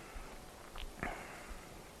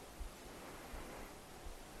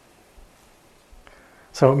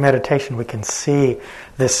 So meditation, we can see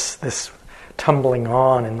this tumbling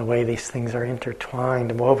on in the way these things are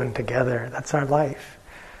intertwined and woven together. That's our life.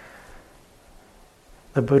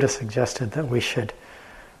 The Buddha suggested that we should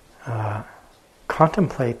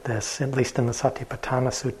contemplate this, at least in the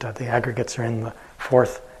Satipatthana Sutta. The aggregates are in the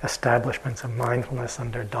 4th establishments of mindfulness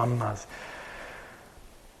under Dhammas.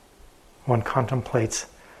 One contemplates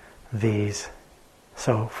these.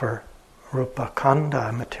 So for rupa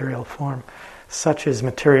kanda, material form, such is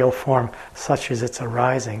material form, such is its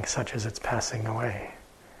arising, such is its passing away.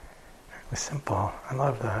 Really simple. I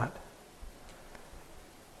love that.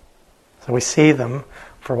 So we see them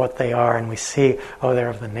for what they are, and we see, they're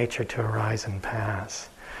of the nature to arise and pass.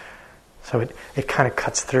 So it kind of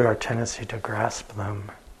cuts through our tendency to grasp them.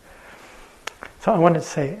 So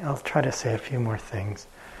I'll try to say a few more things.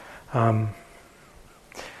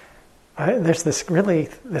 There's this way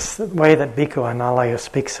that Bhikkhu Analayo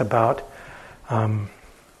speaks about,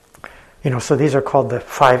 so these are called the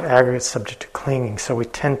 5 aggregates subject to clinging. So we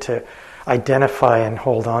tend to identify and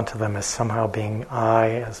hold on to them as somehow being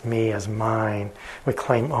I, as me, as mine. We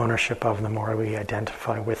claim ownership of them, or we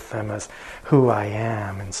identify with them as who I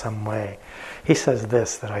am in some way. He says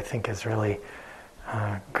this that I think is really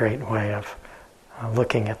a great way of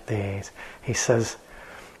looking at these. He says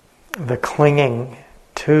the clinging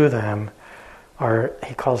to them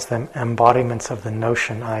he calls them embodiments of the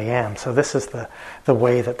notion I am. So this is the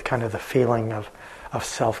way that kind of the feeling of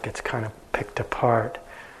self gets kind of picked apart.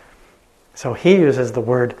 So he uses the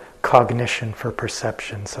word cognition for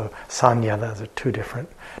perception. So sanya, those are 2 different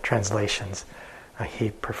translations. He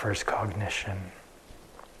prefers cognition.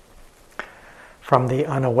 From the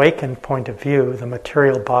unawakened point of view, the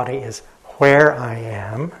material body is where I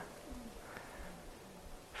am.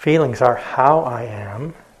 Feelings are how I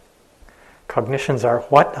am. Cognitions are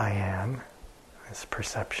what I am, as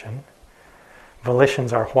perception.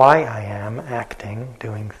 Volitions are why I am, acting,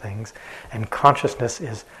 doing things. And consciousness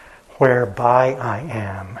is whereby I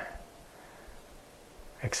am,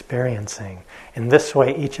 experiencing. In this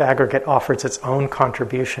way, each aggregate offers its own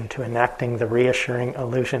contribution to enacting the reassuring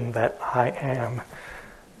illusion that I am.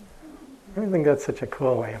 I think that's such a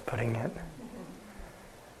cool way of putting it.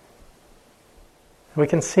 We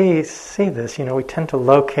can see this, we tend to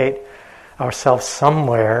locate ourselves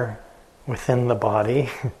somewhere within the body.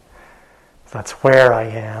 That's where I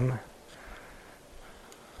am.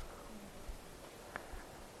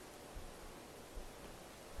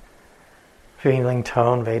 Feeling,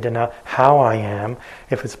 tone, Vedana, how I am.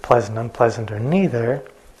 If it's pleasant, unpleasant, or neither,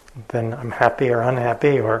 then I'm happy or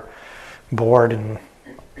unhappy, or bored and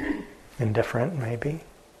indifferent, maybe.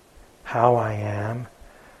 How I am.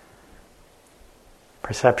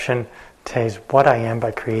 Perception says what I am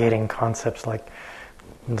by creating concepts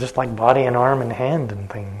just like body and arm and hand and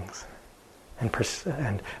things,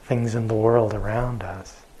 and things in the world around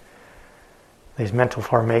us. These mental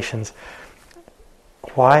formations,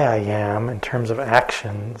 why I am in terms of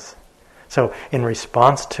actions. So in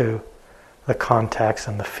response to the contacts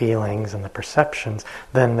and the feelings and the perceptions,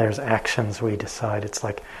 then there's actions we decide. It's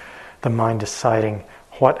like the mind deciding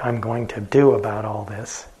what I'm going to do about all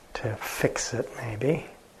this to fix it, maybe.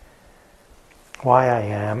 Why I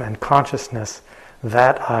am, and consciousness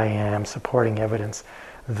that I am, supporting evidence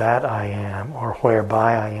that I am, or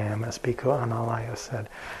whereby I am, as Bhikkhu Analayo said.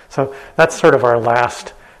 So that's sort of our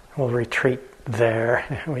last, we'll retreat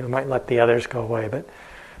there. We might let the others go away, but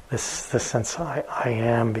this sense I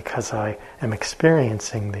am because I am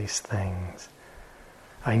experiencing these things.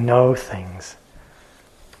 I know things.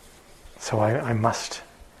 So I must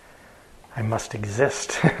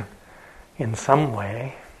exist in some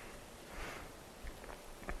way.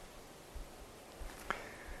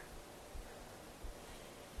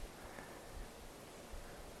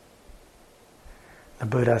 The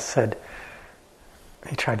Buddha said,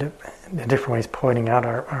 he tried to, in different ways, pointing out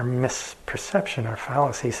our misperception, our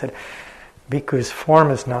fallacy. He said, Bhikkhu's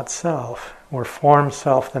form is not self. Were form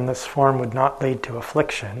self, then this form would not lead to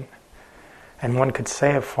affliction. And one could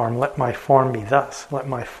say of form, let my form be thus, let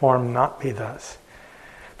my form not be thus.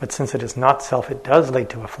 But since it is not self, it does lead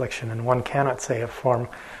to affliction, and one cannot say of form,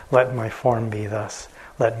 let my form be thus,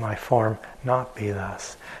 let my form not be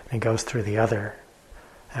thus. And he goes through the other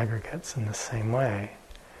aggregates in the same way.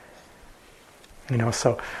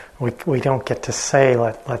 So we don't get to say,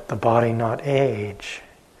 let the body not age,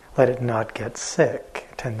 let it not get sick,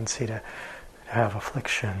 a tendency to have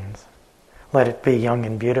afflictions. Let it be young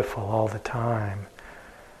and beautiful all the time.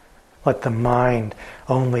 Let the mind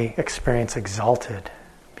only experience exalted,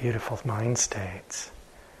 beautiful mind states.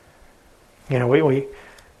 We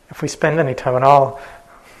if we spend any time at all,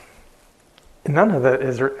 none of it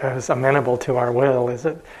is amenable to our will, is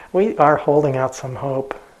it? We are holding out some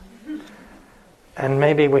hope. And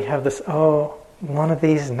maybe we have this, one of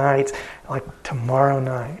these nights, like tomorrow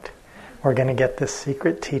night, we're going to get this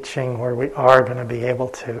secret teaching where we are going to be able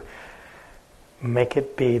to make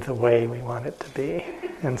it be the way we want it to be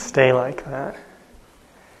and stay like that.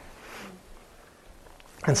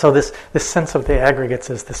 And so this sense of the aggregates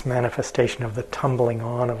is this manifestation of the tumbling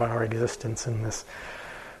on of our existence in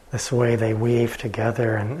this way they weave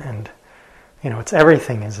together, and it's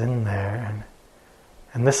everything is in there,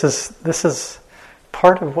 and this is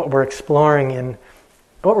part of what we're exploring in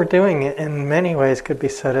what we're doing. In many ways could be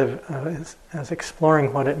said of as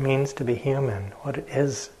exploring what it means to be human, what it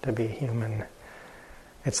is to be human.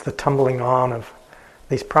 It's the tumbling on of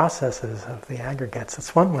these processes of the aggregates.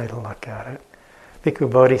 It's one way to look at it.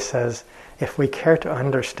 Bhikkhu Bodhi says, if we care to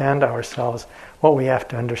understand ourselves, what we have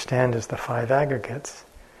to understand is the 5 aggregates.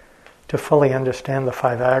 To fully understand the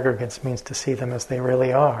 5 aggregates means to see them as they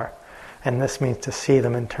really are. And this means to see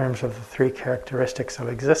them in terms of the 3 characteristics of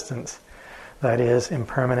existence. That is,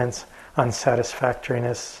 impermanence,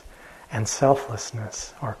 unsatisfactoriness, and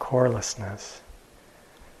selflessness, or corelessness.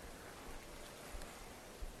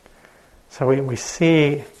 So we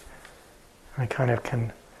see, I kind of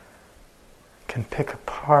can pick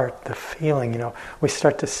apart the feeling. We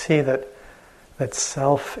start to see that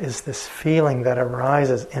self is this feeling that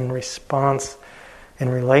arises in response, in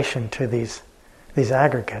relation to these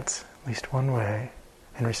aggregates, at least one way,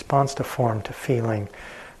 in response to form, to feeling,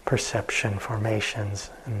 perception, formations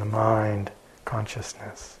in the mind,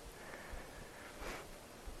 consciousness.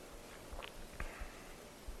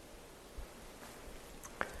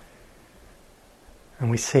 And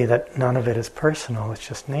we see that none of it is personal, it's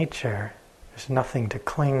just nature. There's nothing to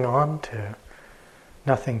cling on to,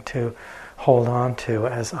 nothing to hold on to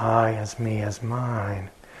as I, as me, as mine.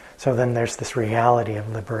 So then there's this reality of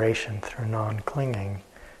liberation through non-clinging.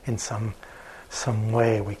 In some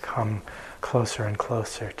way we come closer and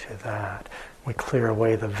closer to that. We clear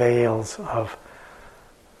away the veils of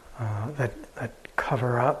that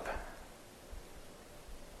cover up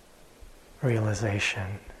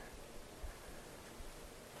realization.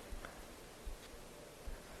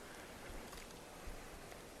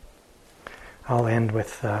 I'll end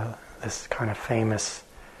with this kind of famous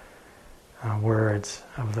words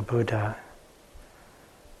of the Buddha.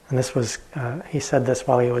 And this was, he said this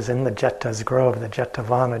while he was in the Jeta's grove, the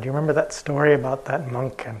Jetavana. Do you remember that story about that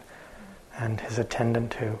monk and his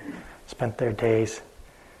attendant who spent their days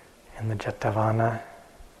in the Jetavana?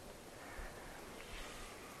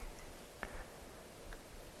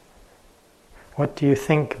 What do you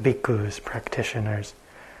think, bhikkhus, practitioners?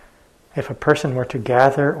 If a person were to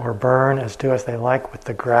gather or burn as do as they like with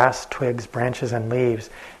the grass, twigs, branches, and leaves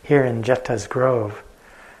here in Jeta's grove,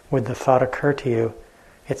 would the thought occur to you,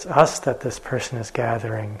 it's us that this person is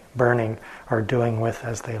gathering, burning, or doing with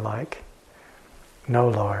as they like? No,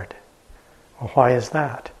 Lord. Well, why is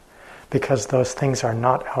that? Because those things are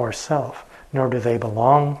not ourself, nor do they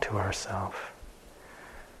belong to ourself.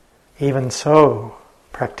 Even so,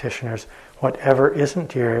 practitioners, whatever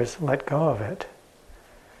isn't yours, let go of it.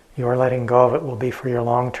 Your letting go of it will be for your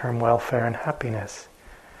long-term welfare and happiness.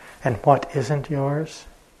 And what isn't yours?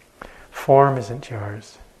 Form isn't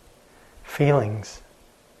yours. Feelings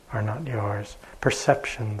are not yours.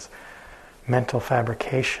 Perceptions, mental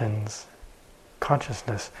fabrications,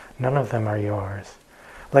 consciousness, none of them are yours.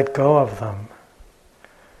 Let go of them.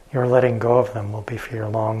 Your letting go of them will be for your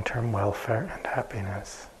long-term welfare and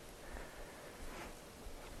happiness.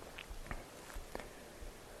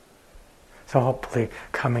 So hopefully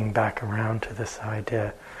coming back around to this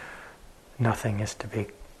idea, nothing is to be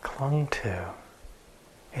clung to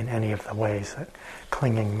in any of the ways that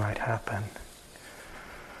clinging might happen.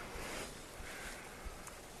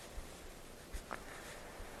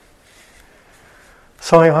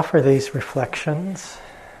 So I offer these reflections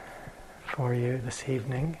for you this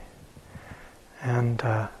evening, and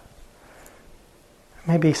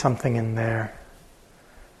maybe something in there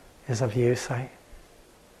is of use.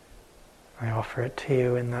 I offer it to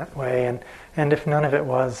you in that way, and if none of it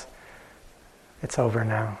was, it's over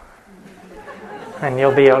now. And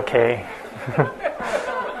you'll be okay.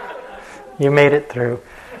 You made it through.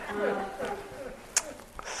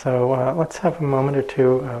 So let's have a moment or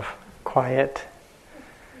two of quiet.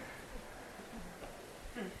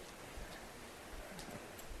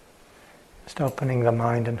 Just opening the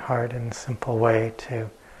mind and heart in a simple way to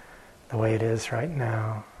the way it is right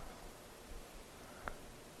now.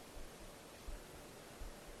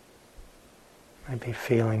 Maybe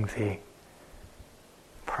feeling the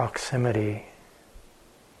proximity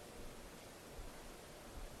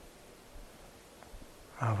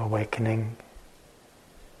of awakening,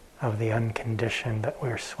 of the unconditioned that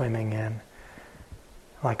we're swimming in,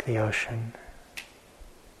 like the ocean.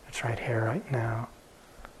 It's right here, right now.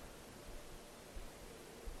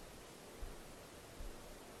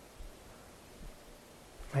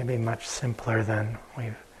 Maybe much simpler than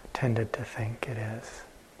we've tended to think it is.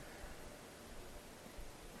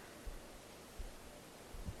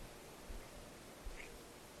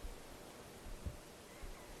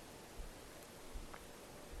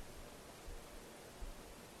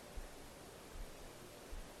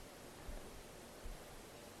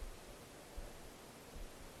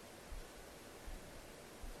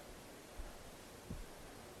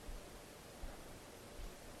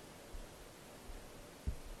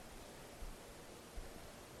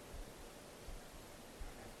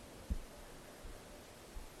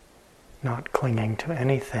 Not clinging to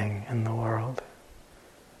anything in the world.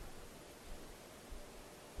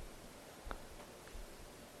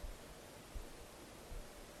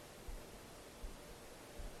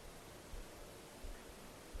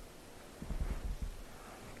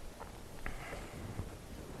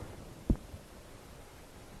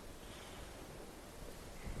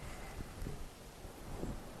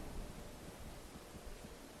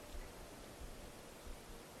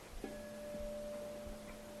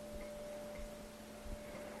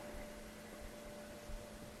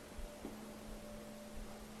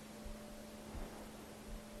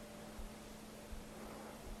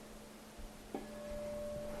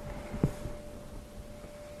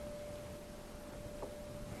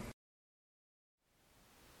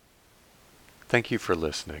 Thank you for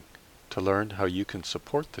listening. To learn how you can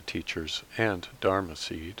support the teachers and Dharma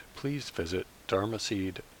Seed, please visit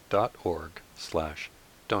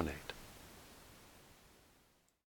dharmaseed.org/donate.